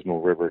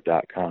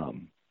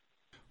beth@dismalriver.com.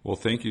 Well,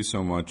 thank you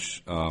so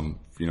much,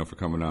 for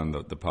coming on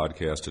the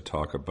podcast to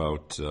talk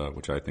about,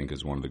 which I think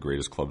is one of the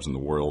greatest clubs in the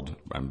world.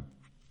 I'm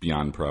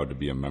beyond proud to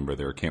be a member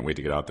there. Can't wait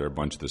to get out there a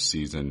bunch this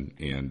season,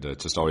 and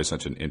it's just always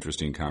such an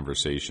interesting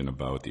conversation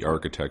about the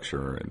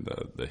architecture and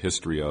the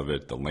history of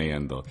it, the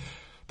land,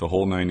 the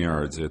whole 9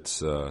 yards.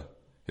 It's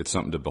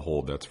something to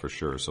behold, that's for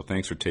sure. So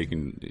thanks for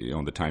taking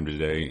the time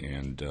today,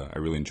 and I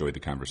really enjoyed the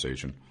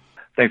conversation.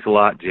 Thanks a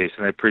lot,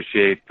 Jason. I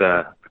appreciate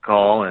the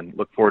call and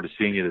look forward to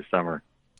seeing you this summer.